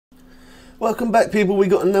Welcome back, people. We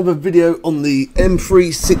got another video on the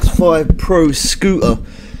M365 Pro scooter.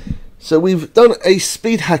 So we've done a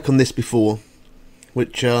speed hack on this before,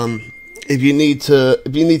 which if you need to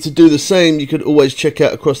do the same, you could always check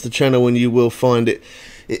out across the channel and you will find it.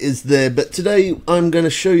 It is there. But today I'm going to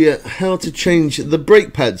show you how to change the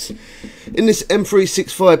brake pads in this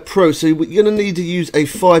M365 Pro. So you're going to need to use a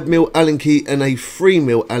 5mm Allen key and a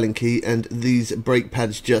 3mm Allen key, and these brake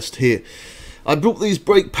pads just here. I bought these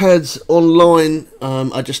brake pads online.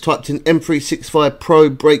 I just typed in M365 Pro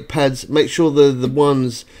brake pads. Make sure they're the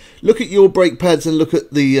ones. Look at your brake pads and look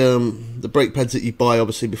at the brake pads that you buy,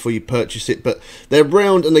 obviously, before you purchase it. But they're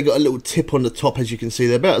round and they got a little tip on the top, as you can see.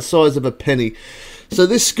 They're about the size of a penny. So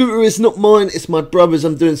this scooter is not mine, it's my brother's.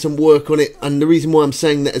 I'm doing some work on it, and the reason why I'm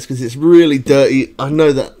saying that is because it's really dirty. I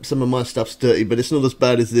know that some of my stuff's dirty, but it's not as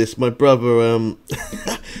bad as this. My brother,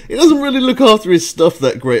 he doesn't really look after his stuff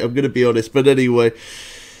that great, I'm going to be honest. But anyway,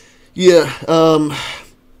 yeah,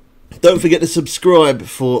 don't forget to subscribe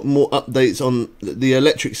for more updates on the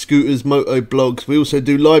electric scooters, moto blogs. We also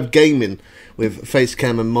do live gaming with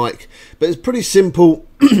Facecam and mic, but it's pretty simple.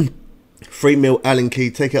 3mm Allen key,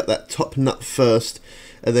 take out that top nut first,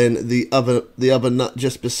 and then the other nut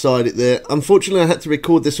just beside it there. Unfortunately, I had to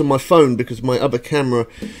record this on my phone because my other camera,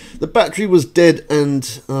 the battery was dead, and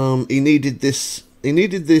he needed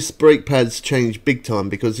this brake pads changed big time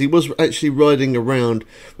because he was actually riding around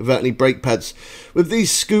without any brake pads. With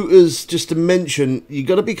these scooters, just to mention, you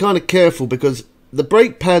got to be kind of careful because the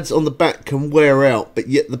brake pads on the back can wear out, but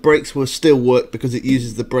yet the brakes will still work because it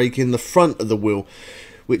uses the brake in the front of the wheel,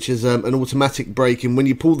 which is an automatic brake. And when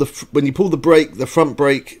you pull the brake, the front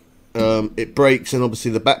brake, it brakes, and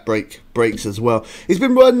obviously the back brake brakes as well. He's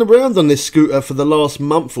been riding around on this scooter for the last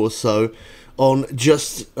month or so on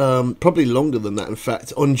just probably longer than that, in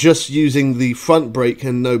fact, on just using the front brake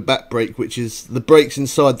and no back brake, which is the brakes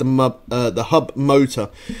inside the hub motor.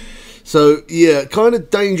 So yeah, kind of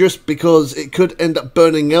dangerous because it could end up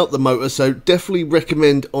burning out the motor. So definitely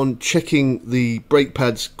recommend on checking the brake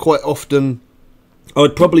pads quite often. I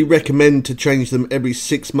would probably recommend to change them every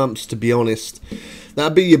 6 months, to be honest.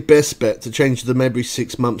 That'd be your best bet, to change them every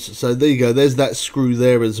 6 months. So there you go, there's that screw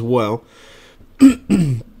there as well.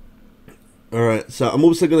 Alright, so I'm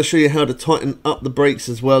also going to show you how to tighten up the brakes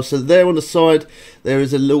as well. So there on the side, there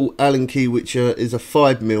is a little Allen key, which is a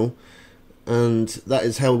 5mm. And that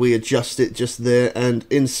is how we adjust it, just there. And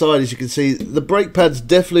inside, as you can see, the brake pads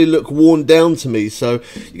definitely look worn down to me. So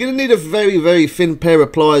you're going to need a very, very thin pair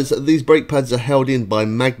of pliers. These brake pads are held in by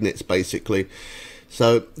magnets, basically.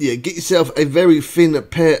 So yeah, get yourself a very thin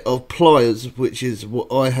pair of pliers, which is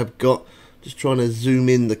what I have got. Just trying to zoom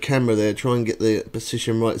in the camera there, try and get the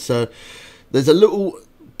position right. So there's a little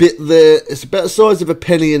bit there, it's about the size of a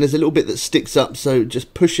penny, and there's a little bit that sticks up. So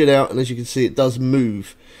just push it out, and as you can see, it does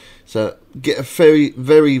move. So get a very,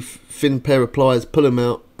 very thin pair of pliers, pull them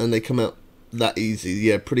out, and they come out that easy.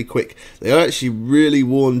 Yeah, pretty quick. They are actually really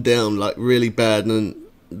worn down, like really bad, and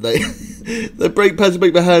they the brake pads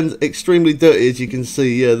make my hands extremely dirty, as you can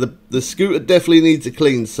see. Yeah, the scooter definitely needs a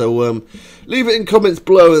clean. So leave it in comments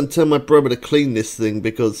below and tell my brother to clean this thing,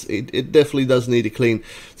 because it definitely does need a clean.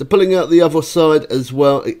 So pulling out the other side as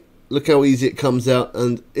well. Look how easy it comes out,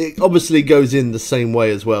 and it obviously goes in the same way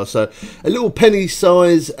as well. So a little penny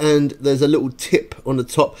size, and there's a little tip on the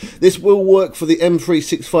top. This will work for the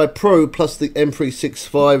M365 Pro plus the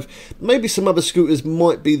M365. Maybe some other scooters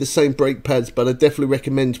might be the same brake pads, but I definitely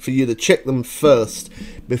recommend for you to check them first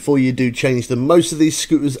before you do change them. Most of these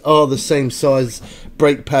scooters are the same size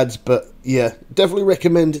brake pads, but yeah, definitely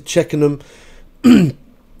recommend checking them. And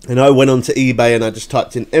I went onto eBay and I just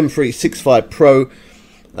typed in M365 Pro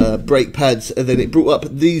brake pads, and then it brought up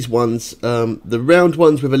these ones, the round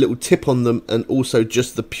ones with a little tip on them, and also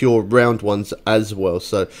just the pure round ones as well.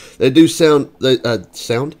 So they do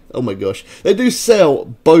oh my gosh, they do sell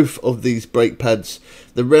both of these brake pads,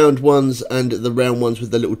 the round ones and the round ones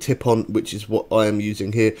with the little tip on, which is what I am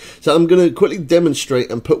using here. So I'm going to quickly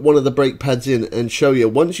demonstrate and put one of the brake pads in and show you.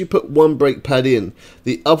 Once you put one brake pad in,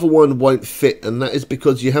 the other one won't fit, and that is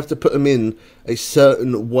because you have to put them in a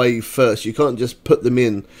certain way first. You can't just put them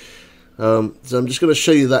in. So I'm just going to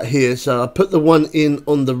show you that here. So I put the one in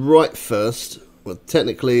on the right first. Well,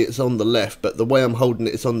 technically it's on the left, but the way I'm holding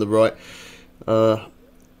it is on the right.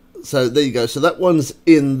 So there you go. So that one's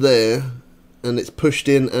in there, and it's pushed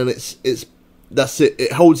in, and that's it.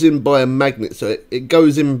 It holds in by a magnet, so it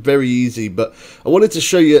goes in very easy. But I wanted to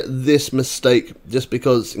show you this mistake, just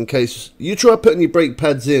because in case you try putting your brake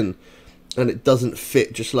pads in and it doesn't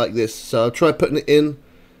fit, just like this. So I'll try putting it in.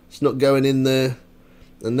 It's not going in there,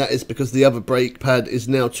 and that is because the other brake pad is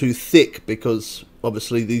now too thick, because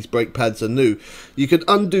obviously these brake pads are new. You can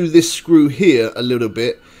undo this screw here a little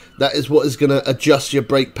bit. That is what is going to adjust your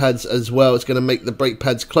brake pads as well. It's going to make the brake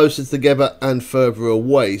pads closer together and further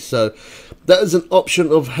away. So that is an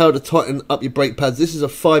option of how to tighten up your brake pads. This is a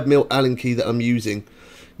 5mm Allen key that I'm using.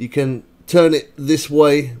 You can turn it this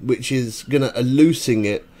way, which is going to loosen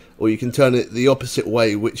it, or you can turn it the opposite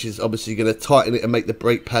way, which is obviously going to tighten it and make the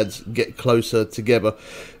brake pads get closer together.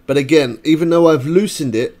 But again, even though I've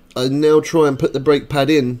loosened it, I now try and put the brake pad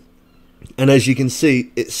in, and as you can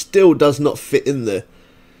see, it still does not fit in there.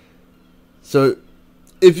 So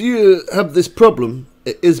if you have this problem,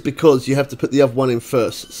 it is because you have to put the other one in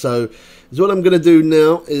first. So what I'm going to do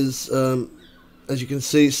now is, as you can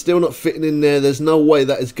see, still not fitting in there. There's no way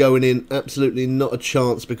that is going in, absolutely not a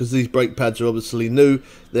chance, because these brake pads are obviously new.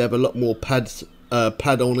 They have a lot more pad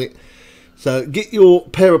on it. So get your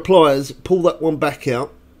pair of pliers, pull that one back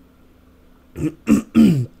out,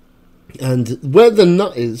 and where the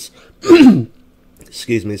nut is,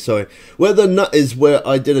 excuse me, sorry, where the nut is, where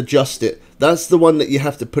I did adjust it, that's the one that you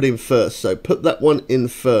have to put in first. So put that one in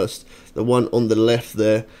first, the one on the left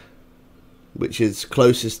there, which is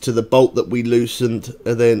closest to the bolt that we loosened,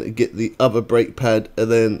 and then get the other brake pad,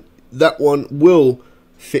 and then that one will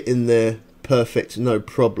fit in there perfect, no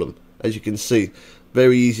problem. As you can see,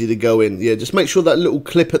 very easy to go in. Yeah, just make sure that little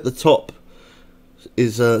clip at the top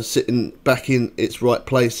is sitting back in its right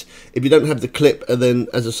place. If you don't have the clip, and then,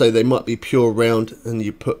 as I say, they might be pure round, and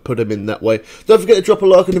you put them in that way. Don't forget to drop a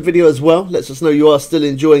like on the video as well. Lets us know you are still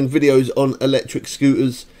enjoying videos on electric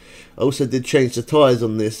scooters. I also did change the tyres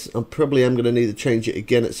on this. I probably am going to need to change it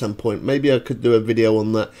again at some point. Maybe I could do a video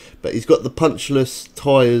on that. But he's got the punchless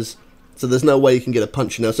tyres, so there's no way you can get a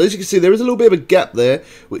puncher now. So as you can see, there is a little bit of a gap there,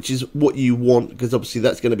 which is what you want, because obviously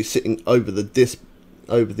that's going to be sitting over the disc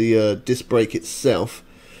brake itself,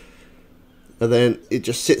 and then it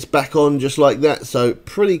just sits back on just like that. So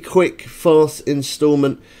pretty quick, fast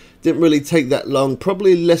installment. Didn't really take that long,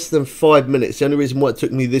 probably less than 5 minutes. The only reason why it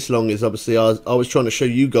took me this long is obviously I was trying to show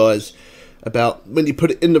you guys about when you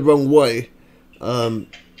put it in the wrong way.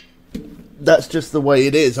 That's just the way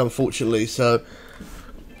it is, unfortunately. So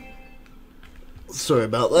sorry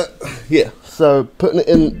about that. Yeah, so putting it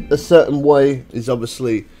in a certain way is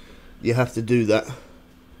obviously, you have to do that.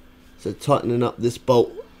 So tightening up this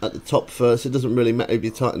bolt at the top first. It doesn't really matter if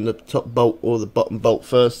you tighten the top bolt or the bottom bolt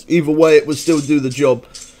first. Either way, it will still do the job.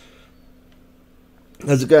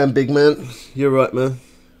 How's it going, big man? You're right, man.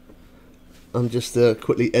 I'm just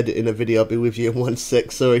quickly editing a video. I'll be with you in 1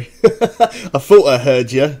 sec. Sorry. I thought I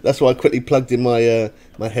heard you. That's why I quickly plugged in my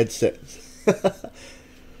my headset.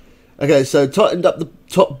 Okay, so tightened up the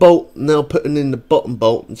top bolt. Now putting in the bottom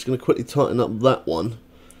bolt. I'm just going to quickly tighten up that one.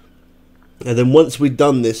 And then once we've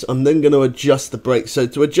done this, I'm then going to adjust the brake. So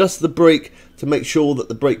to adjust the brake, to make sure that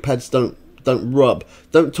the brake pads don't rub,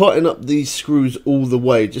 don't tighten up these screws all the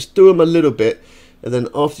way. Just do them a little bit. And then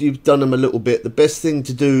after you've done them a little bit, the best thing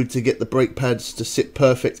to do to get the brake pads to sit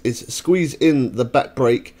perfect is squeeze in the back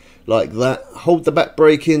brake like that. Hold the back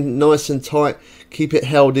brake in nice and tight. Keep it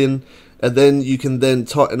held in. And then you can then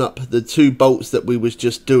tighten up the two bolts that we was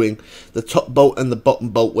just doing. The top bolt and the bottom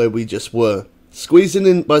bolt where we just were. Squeezing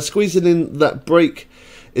in that brake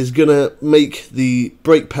is gonna make the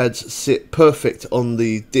brake pads sit perfect on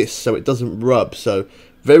the disc, so it doesn't rub. So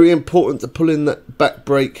very important to pull in that back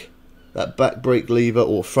brake lever,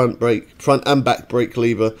 or front and back brake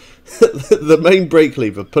lever, the main brake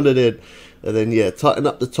lever. Pull it in, and then yeah, tighten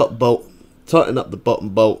up the top bolt, tighten up the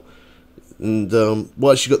bottom bolt, and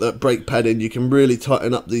once you got that brake pad in, you can really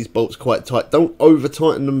tighten up these bolts quite tight. Don't over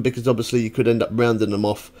tighten them, because obviously you could end up rounding them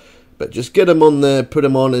off. But just get them on there, put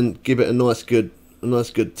them on, and give it a nice good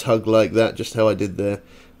tug like that, just how I did there,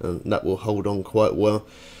 and that will hold on quite well.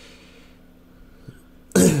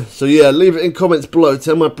 So yeah, leave it in comments below.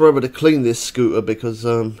 Tell my brother to clean this scooter, because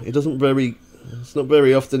it's not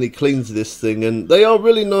very often he cleans this thing, and they are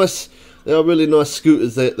really nice. They are really nice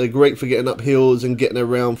scooters. They're great for getting up hills and getting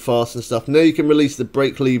around fast and stuff. Now you can release the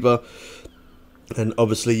brake lever, and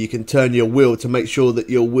obviously you can turn your wheel to make sure that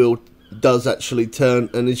your wheel does actually turn,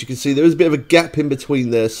 and as you can see, there is a bit of a gap in between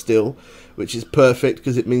there still, which is perfect,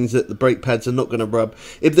 because it means that the brake pads are not going to rub.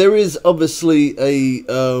 If there is obviously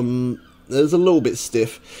there's a little bit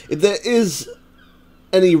stiff. If there is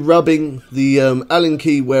any rubbing, the Allen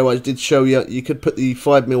key where I did show you, you could put the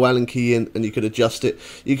 5mm Allen key in and you could adjust it.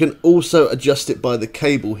 You can also adjust it by the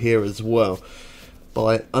cable here as well,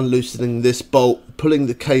 by unloosening this bolt, pulling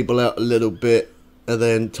the cable out a little bit, and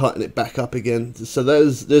then tighten it back up again. So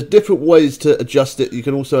there's different ways to adjust it. You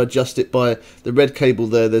can also adjust it by the red cable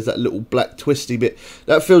there. There's that little black twisty bit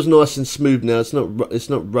that feels nice and smooth now. It's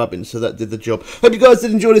not rubbing, so that did the job. Hope you guys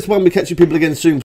did enjoy this one. We catch you people again soon.